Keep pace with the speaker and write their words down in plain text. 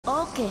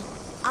Okay,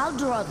 I'll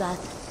draw that.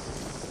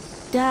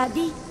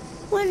 Daddy,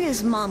 when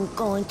is Mom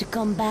going to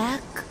come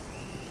back?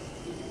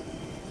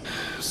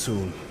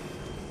 Soon.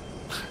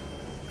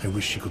 I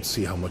wish she could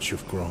see how much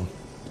you've grown.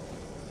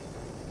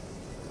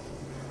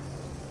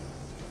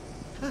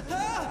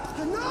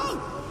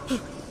 No!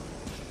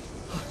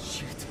 Oh,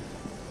 shit.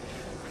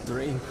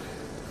 Dream.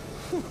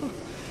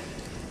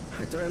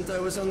 I dreamt I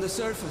was on the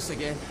surface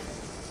again.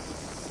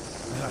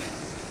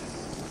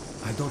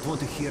 I don't want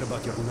to hear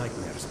about your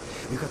nightmares.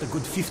 We got a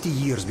good 50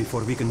 years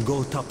before we can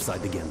go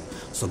topside again.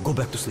 So go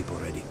back to sleep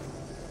already.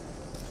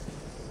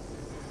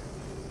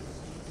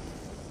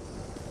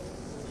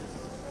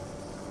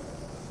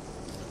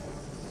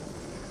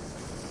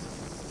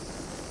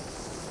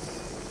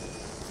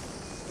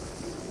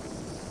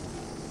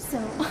 So,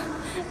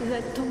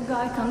 that top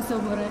guy comes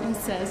over and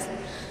says,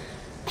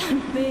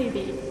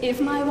 "Baby,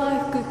 if my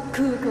wife could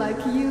cook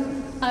like you,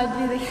 I'd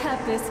be the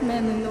happiest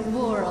man in the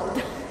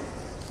world."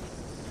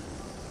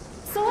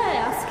 So I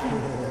ask him,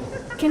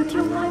 "Can't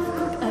your wife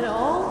cook at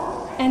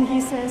all?" And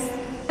he says,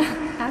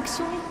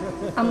 "Actually,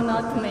 I'm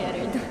not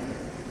married."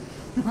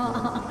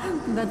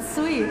 That's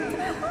sweet.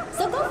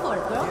 So go for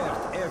it, girl.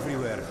 Dirt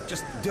everywhere.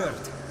 Just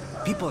dirt.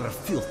 People are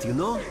filth, you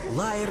know?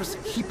 Liars,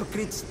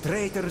 hypocrites,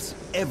 traitors,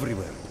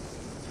 everywhere.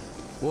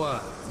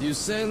 What? You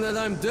saying that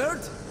I'm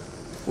dirt?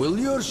 Well,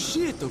 you're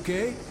shit,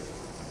 okay?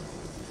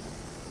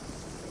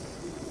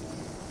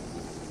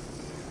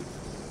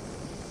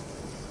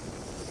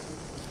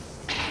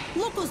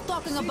 Look who's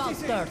talking about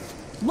dirt.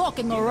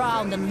 Walking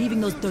around and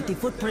leaving those dirty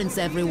footprints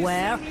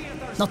everywhere.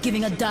 Not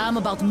giving a damn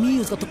about me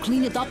who's got to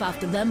clean it up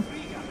after them.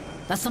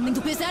 That's something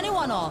to piss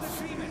anyone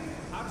off.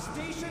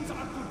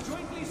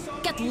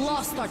 Get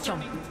lost,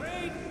 Archon.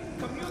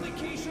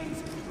 Communications,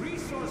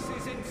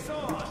 resources, and so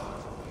on.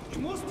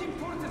 Most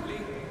importantly,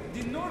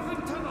 the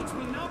northern tunnels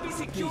will now be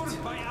secured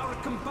by our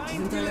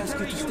combined Didn't I ask you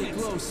military to stay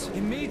units. close?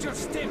 A major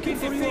step in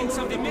defense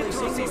of the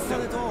metro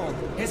system.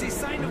 As a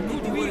sign of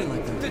goodwill,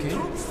 the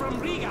troops from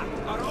Riga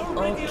are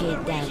already Okay, on their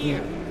way Daddy.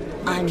 here.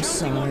 We're I'm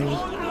counting on sorry.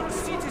 all our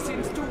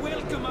citizens to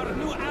welcome our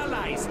new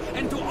allies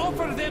and to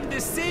offer them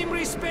the same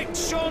respect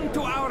shown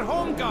to our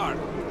home guard.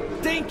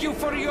 Thank you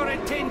for your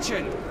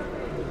attention.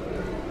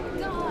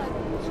 God,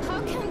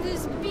 how can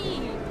this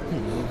be?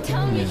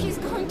 Tell me he's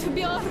going to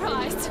be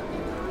alright.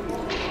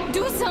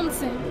 Do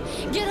something.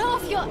 Get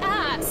off your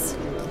ass.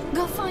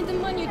 Go find the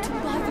money to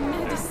buy the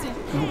medicine.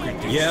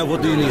 Yeah,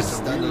 what do you need?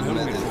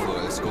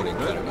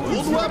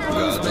 Good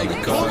weapons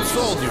make good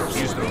soldiers.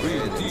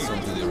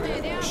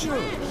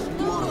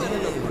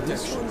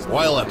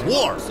 While at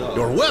war,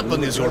 your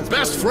weapon is your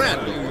best friend.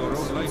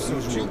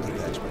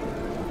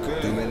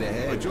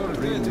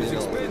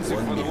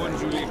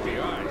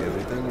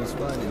 Everything was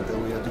fine until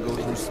we had to go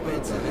through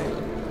Spencer.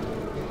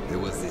 There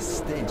was this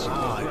stench.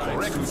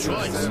 Correct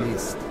choice.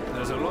 Mist.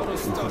 There's a lot of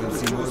We couldn't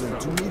see more than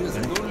 2 meters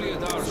ahead. only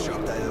at our So I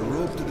tied a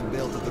rope to the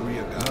belt of the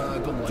rear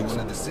guard, to one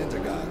of the center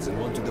guards and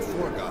one to the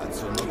fore guard,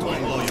 so not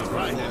Oh, you're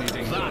right.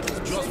 That is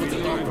just what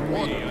the doctor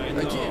wanted.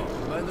 Again,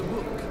 by the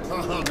book.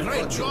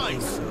 Great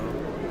choice.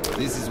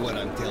 This is what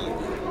I'm telling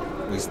you.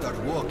 We start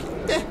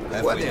walking.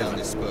 Halfway down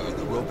the spur,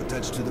 the rope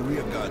attached to the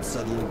rear guard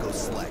suddenly goes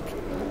slack.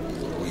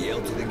 We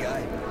yell to the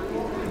guy.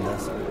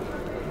 Nothing.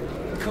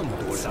 Come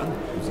on, son.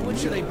 What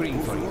should I bring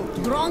for you?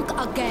 Drunk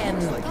again.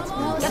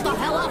 Get the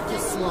hell off, you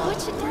slut.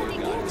 What should Daddy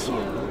get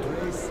you?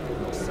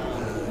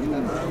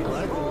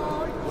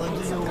 What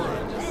do you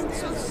want?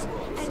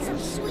 And some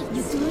sweet.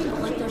 You drink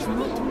like there's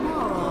no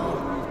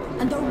tomorrow.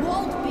 And there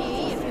won't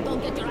be if you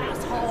don't get your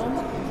ass home.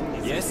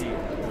 Yes?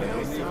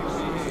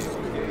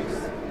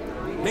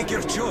 Make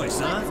your choice,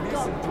 huh?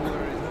 Go.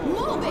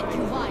 Move it,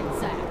 you wine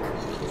sack.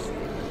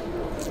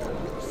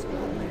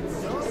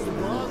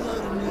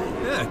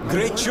 Yeah,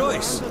 great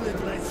choice.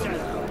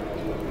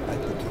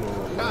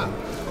 Ah,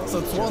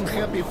 that's one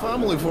happy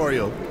family for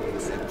you.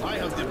 I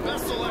have the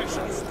best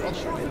selection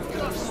of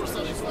customer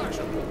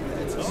satisfaction.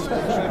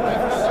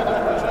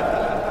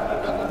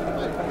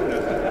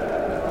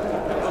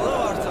 Hello,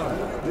 Arthur.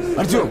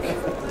 Artyom,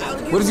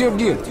 where's your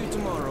gear? See you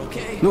tomorrow,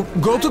 okay? No,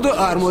 go to the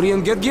armory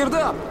and get geared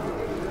up.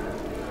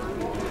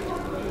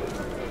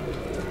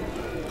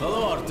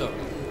 Hello, Arthur.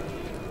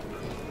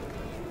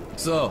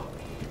 So,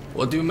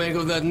 what do you make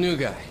of that new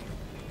guy?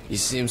 He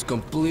seems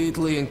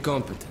completely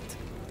incompetent.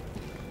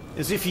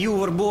 As if you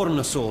were born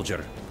a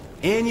soldier.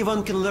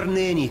 Anyone can learn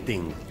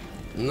anything.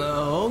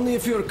 No, only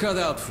if you're cut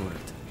out for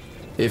it.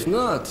 If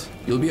not,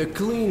 you'll be a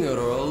cleaner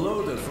or a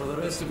loader for the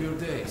rest of your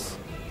days.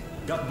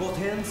 Got both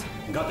hands?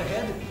 Got a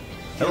head?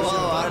 Hello,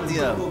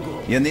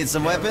 Artyom. You need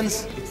some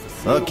weapons?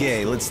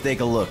 Okay, let's take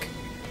a look.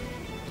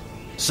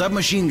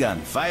 Submachine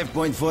gun,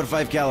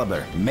 5.45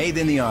 caliber, made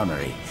in the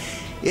armory.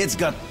 It's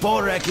got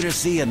poor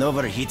accuracy and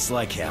overheats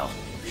like hell.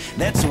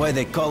 That's why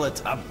they call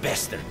it a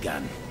bastard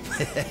gun.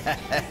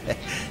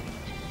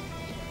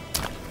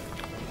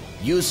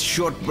 Use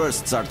short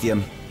bursts,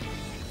 Artyom.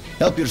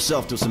 Help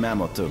yourself to some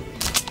ammo, too.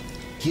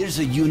 Here's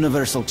a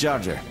universal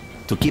charger,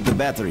 to keep the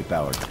battery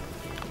powered.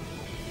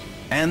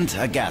 And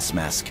a gas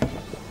mask.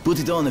 Put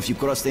it on if you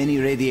crossed any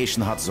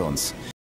radiation hot zones.